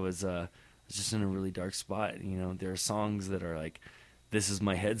 because I was just in a really dark spot. There are songs that are like, this is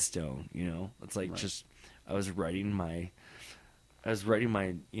my headstone, It's like, right. Just I was writing my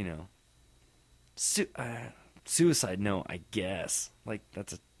suicide note, I guess. Like,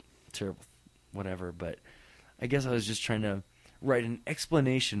 that's a terrible whatever, but I guess I was just trying to write an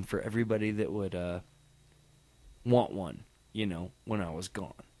explanation for everybody that would want one, when I was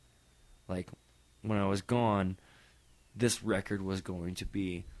gone. Like, when I was gone, this record was going to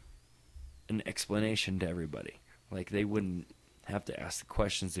be an explanation to everybody. Like, they wouldn't have to ask the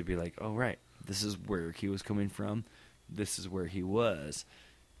questions. They'd be like, oh, right, this is where he was coming from. This is where he was,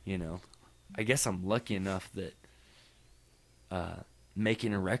 I guess I'm lucky enough that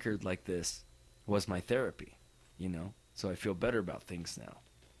making a record like this was my therapy, so I feel better about things now.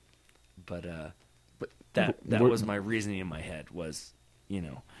 But that was my reasoning in my head was,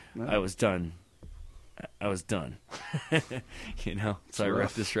 I was done. So I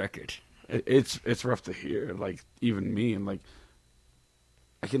wrote this record. It's rough to hear. Like, even me, and like,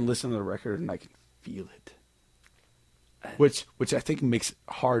 I can listen to the record and I can feel it. Which I think makes it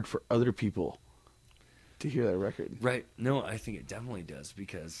hard for other people to hear that record. Right. No, I think it definitely does,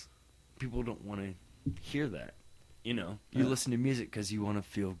 because people don't want to hear that. You listen to music because you want to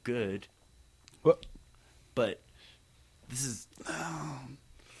feel good. Well, but this is...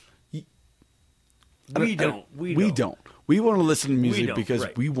 We don't. We want to listen to music because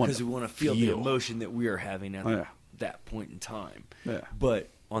right. we want to feel the emotion that we are having at that point in time. Yeah. But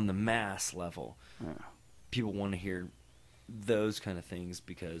on the mass level, people want to hear those kind of things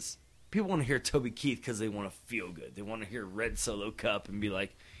because people want to hear Toby Keith because they want to feel good. They want to hear Red Solo Cup and be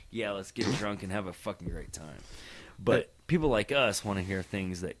like, yeah, let's get drunk and have a fucking great time. But people like us want to hear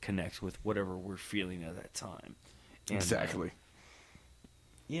things that connect with whatever we're feeling at that time. And, Exactly.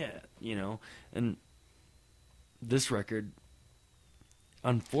 yeah, you know, and this record,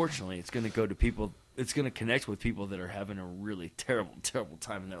 unfortunately, it's going to go to people. It's going to connect with people that are having a really terrible, terrible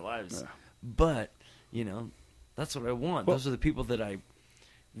time in their lives. Yeah. But, you know, that's what I want. Well, those are the people that I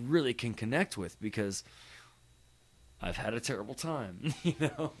really can connect with because I've had a terrible time, you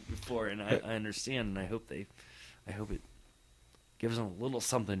know, before, and I understand, and I hope it gives them a little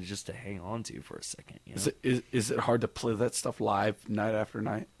something just to hang on to for a second. You know? Is it hard to play that stuff live night after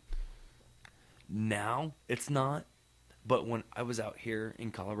night? Now it's not, but when I was out here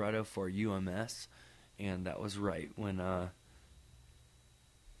in Colorado for UMS, and that was right when I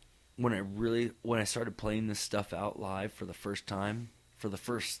started playing this stuff out live for the first time. For the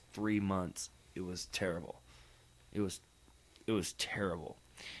first 3 months, it was terrible. It was terrible,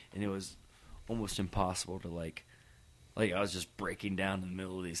 and it was almost impossible to like I was just breaking down in the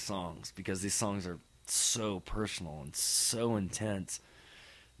middle of these songs because these songs are so personal and so intense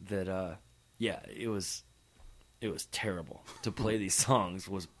that it was terrible to play. These songs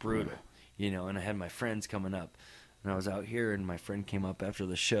was brutal, you know. And I had my friends coming up, and I was out here, and my friend came up after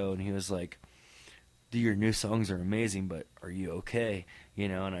the show, and he was like, "Dude, your new songs are amazing, but are you okay?" You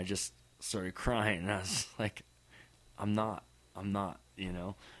know, and I just started crying, and I was like, I'm not, you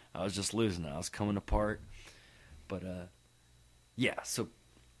know. I was just losing it. I was coming apart. But, so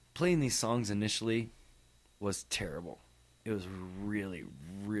playing these songs initially was terrible. It was really,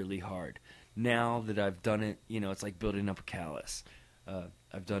 really hard. Now that I've done it, you know, it's like building up a callus.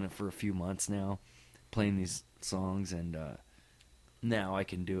 I've done it for a few months now, playing these songs, and now I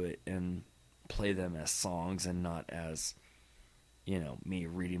can do it and play them as songs and not as, you know, me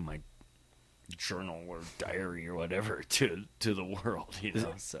reading my journal or diary or whatever to the world, you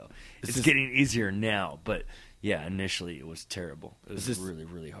know. So it's getting easier now, but yeah, initially it was terrible. It was really,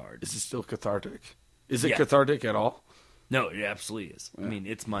 really hard. Is it still cathartic? Is it cathartic at all? No, it absolutely is. Yeah. I mean,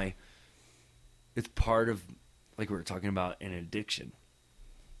 it's part of, like we were talking about, an addiction.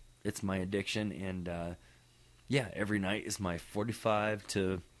 It's my addiction, and every night is my 45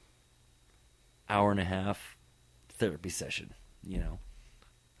 to hour and a half therapy session, you know.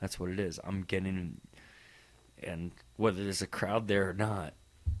 That's what it is. I'm getting, and whether there's a crowd there or not,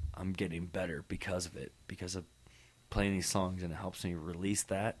 I'm getting better because of it, because of playing these songs, and it helps me release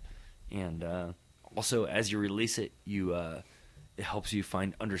that. And also, as you release it, it helps you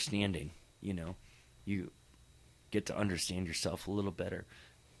find understanding. You know, you get to understand yourself a little better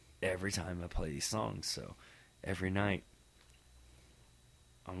every time I play these songs. So every night,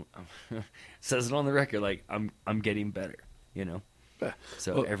 I'm says it on the record, like I'm getting better. You know.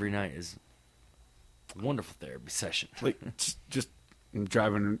 So every night is a wonderful therapy session. Like, just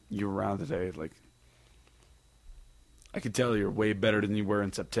driving you around today, like, I could tell you're way better than you were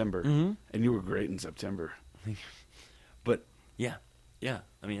in September, and you were great in September. But yeah,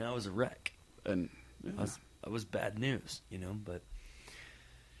 I mean, I was a wreck, and I was bad news, you know. But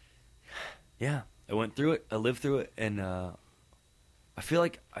yeah, I went through it, I lived through it, and I feel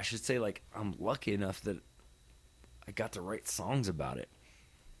like I should say, like, I'm lucky enough that I got to write songs about it,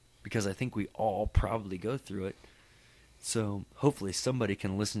 because I think we all probably go through it. So hopefully somebody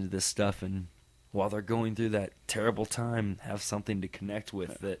can listen to this stuff, and while they're going through that terrible time, have something to connect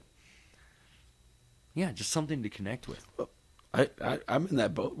with. Just something to connect with. Well, I'm in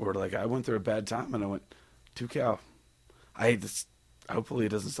that boat where, like, I went through a bad time, and I went, 2Cal. I hate this. Hopefully it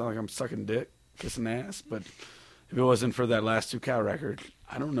doesn't sound like I'm sucking dick, kissing ass, but if it wasn't for that last 2Cal record,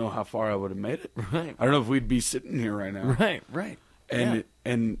 I don't know how far I would have made it. Right. I don't know if we'd be sitting here right now. Right.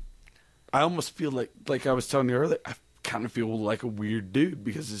 And I almost feel like I was telling you earlier, I kind of feel like a weird dude,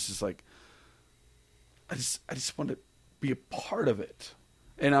 because it's just like, I just want to be a part of it.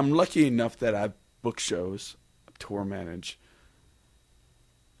 And I'm lucky enough that I've booked shows, tour manage,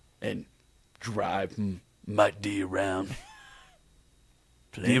 and drive Mike D around.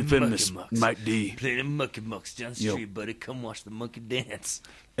 The infamous Mike D. Play the mucky mucks down the street, buddy. Come watch the monkey dance.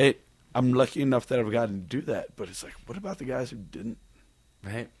 I'm lucky enough that I've gotten to do that, but it's like, what about the guys who didn't?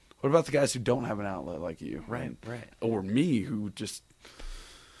 Right. What about the guys who don't have an outlet like you? Right. Or me, who just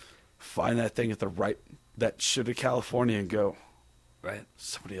find that thing at that shit of California and go, right.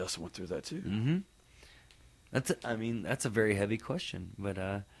 Somebody else went through that too. Mm-hmm. That's a very heavy question, but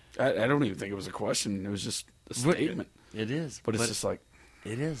I don't even think it was a question. It was just a statement. It is, but it's just like,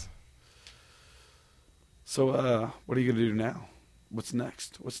 it is. So, what are you gonna do now? what's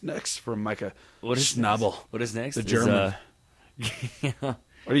next? What's next for Micah? What is Schnabel? What is next? The German. Yeah.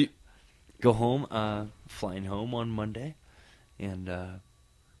 Are you? Go home, flying home on Monday, and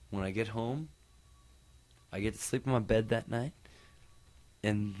when I get home, I get to sleep in my bed that night,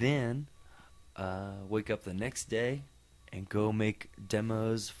 and then wake up the next day and go make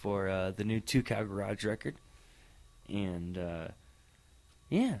demos for the new 2 Cow Garage record, and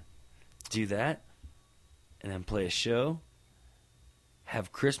do that, and then play a show,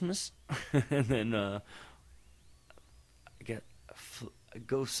 have Christmas, and then I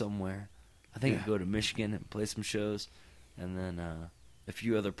go somewhere. I think I go to Michigan and play some shows, and then a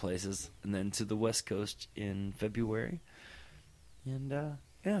few other places, and then to the West Coast in February. And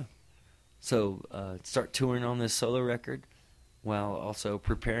so start touring on this solo record while also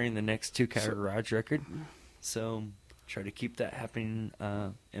preparing the next 2 Cow Garage record. So try to keep that happening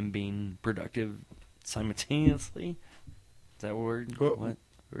and being productive simultaneously. Is that a word? What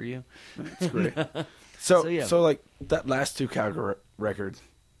were you? That's great. So like that last 2 Cow record.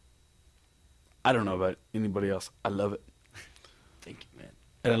 I don't know about anybody else. I love it. Thank you, man.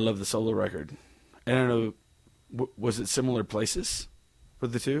 And I love the solo record. And I don't know, was it similar places for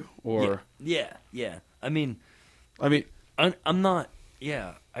the two? Or Yeah. I mean, I'm not.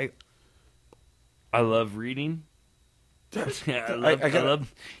 Yeah, I love reading. I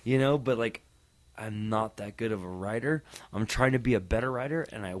love, but like, I'm not that good of a writer. I'm trying to be a better writer,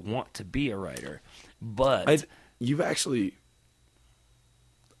 and I want to be a writer. But it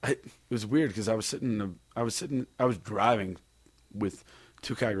was weird because I was driving with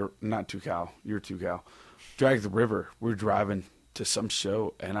 2 Cow, not 2 Cow, you're 2 Cow, Drag the River. We were driving to some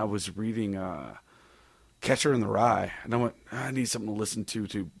show, and I was reading Catcher in the Rye, and I went, I need something to listen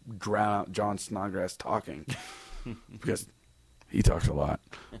to drown out John Snodgrass talking because he talks a lot.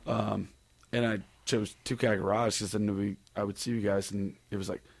 And I chose 2 Cow Garage because I knew I would see you guys, and it was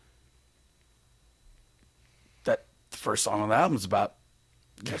like that. The first song on the album is about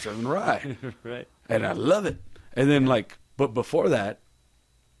Catcher in the Rye, right? And I love it. And then but before that,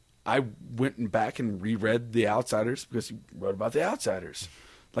 I went back and reread The Outsiders because you wrote about The Outsiders.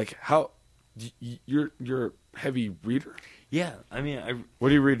 Like, how you're a heavy reader? Yeah, I mean, what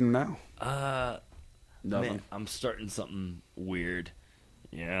are you reading now? Nothing. Man, I'm starting something weird.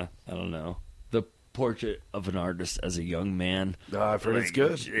 Yeah, I don't know. The Portrait of an Artist as a Young Man. I've heard it's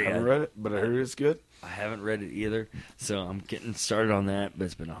good. Yeah. I haven't read it, but I heard it's good. I haven't read it either, so I'm getting started on that, but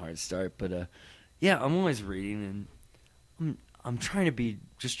it's been a hard start. But yeah, I'm always reading, and I'm trying to be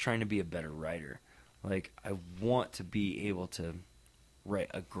a better writer. Like, I want to be able to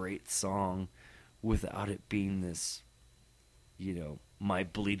write a great song without it being this, my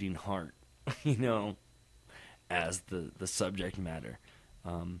bleeding heart, as the subject matter.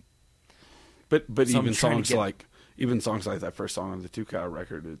 But so even songs like that first song on the 2 Cow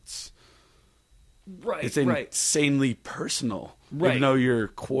record, it's insanely personal. Right. Even though you're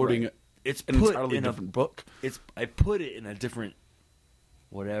quoting it's an entirely different book. I put it in a different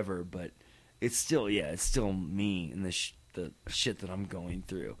whatever, but it's still me and the shit that I'm going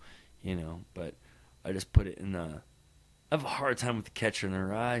through, But I just put it in I have a hard time with the Catcher in the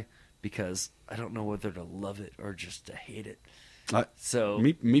Rye because I don't know whether to love it or just to hate it. So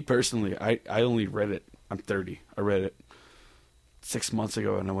me personally, I only read it. I'm 30. I read it 6 months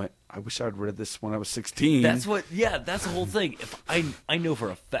ago, and I went, I wish I'd read this when I was 16. That's the whole thing. If I know for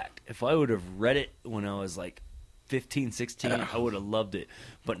a fact, if I would have read it when I was like 15, 16, I would have loved it.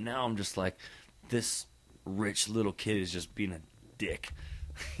 But now I'm just like, this rich little kid is just being a dick,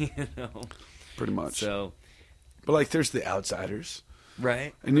 Pretty much. So, but like, there's The Outsiders,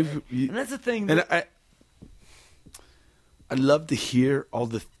 right? And and that's the thing. And I love to hear all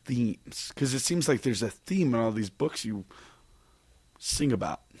the themes because it seems like there's a theme in all these books you sing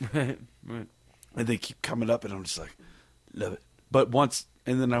about, right. And they keep coming up, and I'm just like, love it. But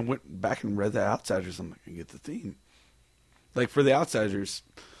and then I went back and read The Outsiders. I'm like, I get the theme. Like, for The Outsiders,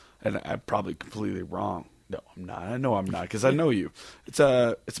 and I'm probably completely wrong. No, I'm not. I know I'm not because I know you. It's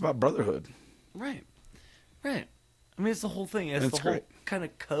about brotherhood. Right. I mean, it's the whole thing. It's the whole kind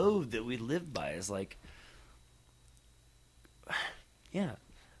of code that we live by. Is like, yeah,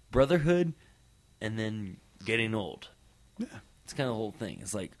 brotherhood, and then getting old. Yeah, it's kind of the whole thing.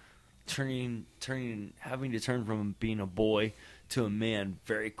 It's like having to turn from being a boy to a man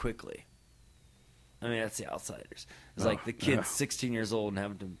very quickly. I mean, that's The Outsiders. It's like the kid's 16 years old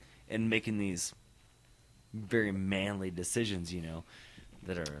and making these very manly decisions,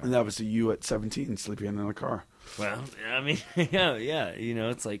 that are. And that was you at 17 sleeping in a car. Well, I mean, yeah.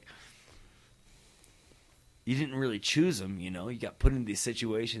 It's like you didn't really choose them. You got put in these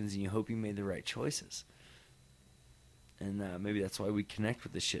situations, and you hope you made the right choices. And maybe that's why we connect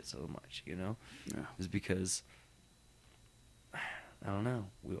with this shit so much, you know? Yeah. Is because, I don't know,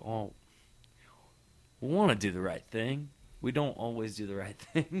 we all want to do the right thing. We don't always do the right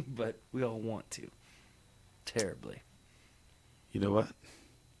thing, but we all want to. Terribly. You know what?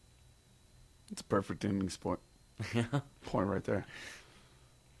 It's a perfect ending point. Point right there.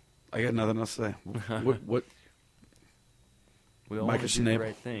 I got nothing else to say. What? We all Micah want to do the Schnabel.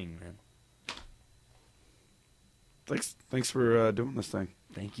 right thing, man. Thanks for doing this thing.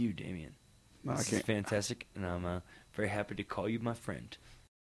 Thank you, Damien. No, This I can't. is fantastic, and I'm very happy to call you my friend.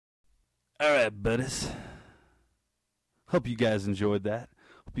 All right, buddies. Hope you guys enjoyed that.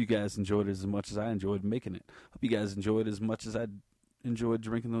 Hope you guys enjoyed it as much as I enjoyed making it. Hope you guys enjoyed it as much as I enjoyed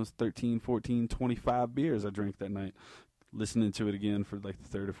drinking those 13, 14, 25 beers I drank that night. Listening to it again for like the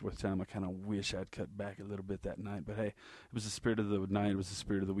third or fourth time, I kind of wish I'd cut back a little bit that night. But hey, it was the spirit of the night. It was the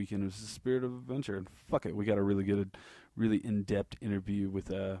spirit of the weekend. It was the spirit of adventure. And fuck it, we got a really good, really in-depth interview with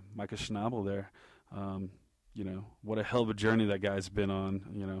Micah Schnabel there. You know, what a hell of a journey that guy's been on.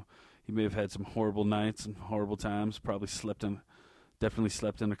 You know, he may have had some horrible nights and horrible times. Probably definitely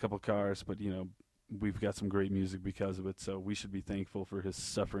slept in a couple cars. But, you know, we've got some great music because of it. So we should be thankful for his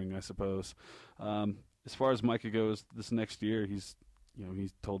suffering, I suppose. As far as Micah goes, this next year, he's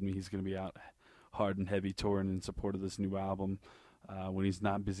told me he's going to be out hard and heavy touring in support of this new album. When he's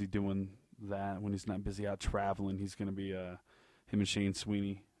not busy doing that, when he's not busy out traveling, he's going to be, him and Shane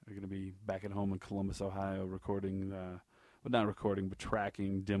Sweeney are going to be back at home in Columbus, Ohio, recording, not recording, but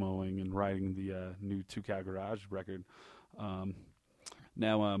tracking, demoing, and writing the new 2 Cow Garage record.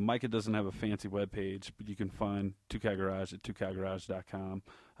 Now, Micah doesn't have a fancy webpage, but you can find 2 Cow Garage at 2cowgarage.com.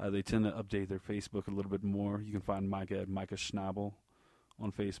 They tend to update their Facebook a little bit more. You can find Micah at Micah Schnabel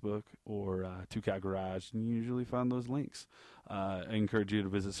on Facebook or 2 Cow Garage, and you usually find those links. I encourage you to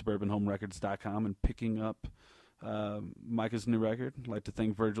visit suburbanhomerecords.com and picking up Micah's new record. I'd like to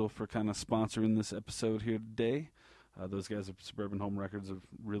thank Virgil for kind of sponsoring this episode here today. Those guys at Suburban Home Records have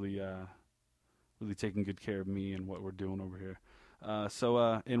really taken good care of me and what we're doing over here.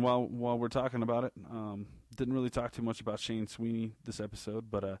 And while we're talking about it, didn't really talk too much about Shane Sweeney this episode,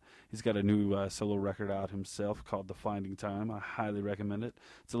 but he's got a new solo record out himself called The Finding Time. I highly recommend it.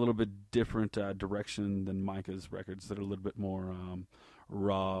 It's a little bit different direction than Micah's records that are a little bit more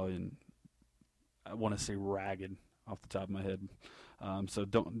raw and I want to say ragged off the top of my head. So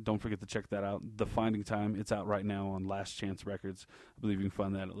don't forget to check that out. The Finding Time, it's out right now on Last Chance Records. I believe you can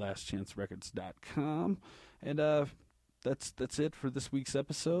find that at lastchancerecords.com. And that's it for this week's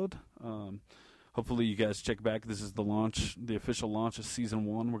episode. Hopefully you guys check back. This is the official launch of season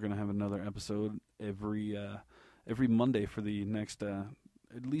 1. We're going to have another episode every Monday for the next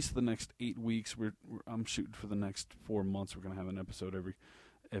at least the next 8 weeks. I'm shooting for the next 4 months. We're going to have an episode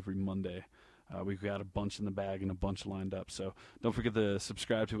every Monday. We've got a bunch in the bag and a bunch lined up. So don't forget to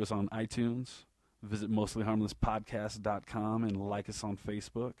subscribe to us on iTunes. Visit mostlyharmlesspodcast.com and like us on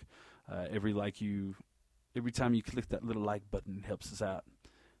Facebook. Every time you click that little like button, it helps us out.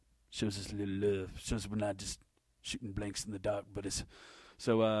 Shows us a little love. Shows we're not just shooting blanks in the dark, buddies.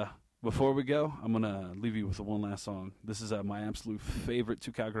 So before we go, I'm going to leave you with one last song. This is my absolute favorite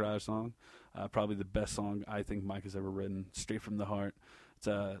 2 Cow Garage song. Probably the best song I think Mike has ever written. Straight from the heart. It's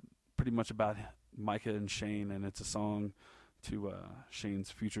pretty much about Micah and Shane, and it's a song to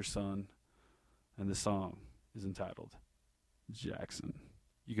Shane's future son. And the song is entitled Jackson.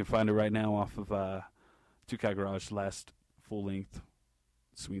 You can find it right now off of 2 Cow Garage last full-length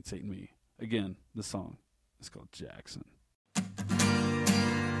Sweet Satan Me. Again, the song is called Jackson.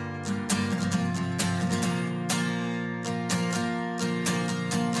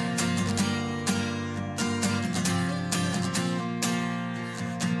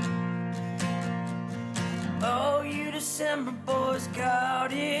 Oh, you December boys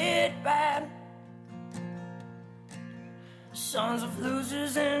got it bad. Sons of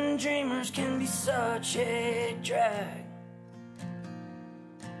losers and dreamers can be such a drag.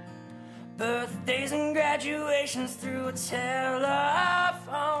 Birthdays and graduations through a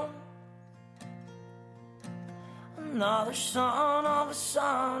telephone. Another son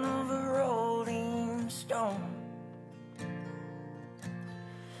of a rolling stone.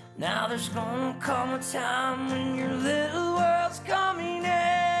 Now there's gonna come a time when your little world's coming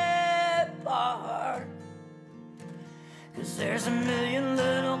apart. 'Cause there's a million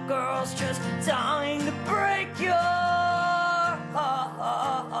little girls just dying to break your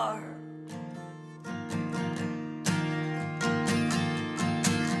heart.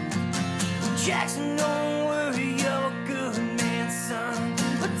 Jackson, don't worry, you're a good man, son.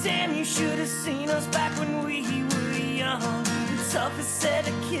 But damn, you should have seen us back when we were young. The toughest set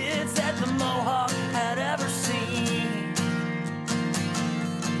of kids that the Mohawk had ever seen.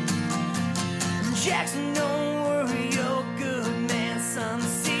 Jackson, don't worry, you're a good man, son.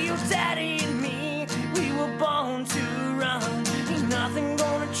 See your daddy and me, we were born to run. Ain't nothing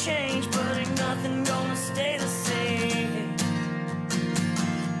gonna change, but ain't nothing gonna stay the same.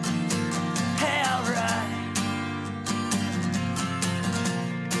 Hey, alright.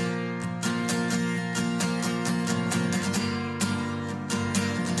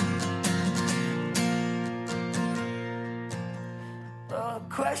 The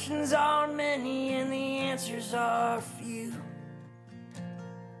questions are many and the answers are few.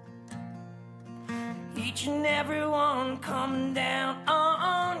 Each and every one coming down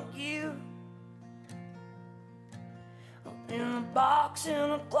on you. In a box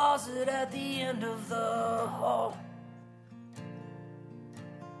in a closet at the end of the hall.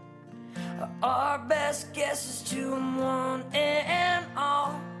 Our best guess is 2 and 1 and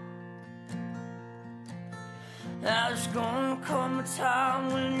all. Now there's gonna come a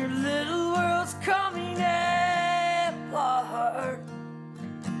time when your little world's coming apart.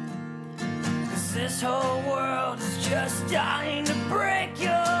 'Cause this whole world is just dying to break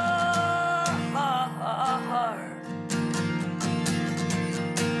your heart.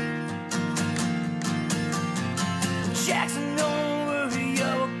 Jackson, don't worry,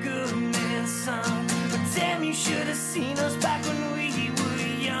 you're a good man, son. But damn, you should have seen us back when we were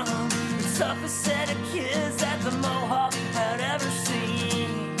young. The toughest set of kids that the Mohawk had ever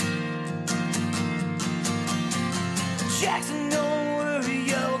seen. Jackson, don't worry,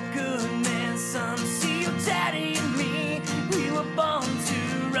 you're a good man, son. See your daddy and me, we were born to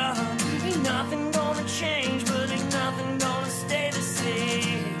run. Ain't nothing gonna change, but ain't nothing gonna stay the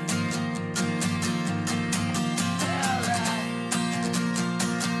same.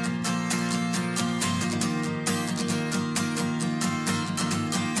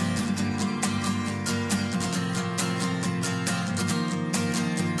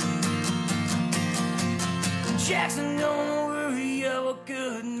 Jackson, don't worry, you're a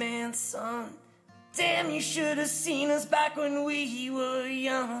good man, son. Damn, you should have seen us back when we were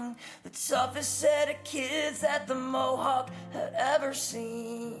young. The toughest set of kids that the Mohawk had ever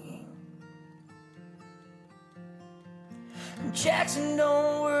seen. Jackson,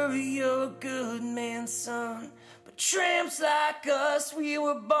 don't worry, you're a good man, son. But tramps like us, we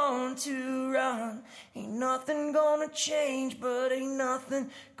were born to run. Ain't nothing gonna change, but ain't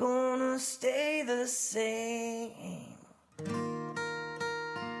nothing gonna stay the same.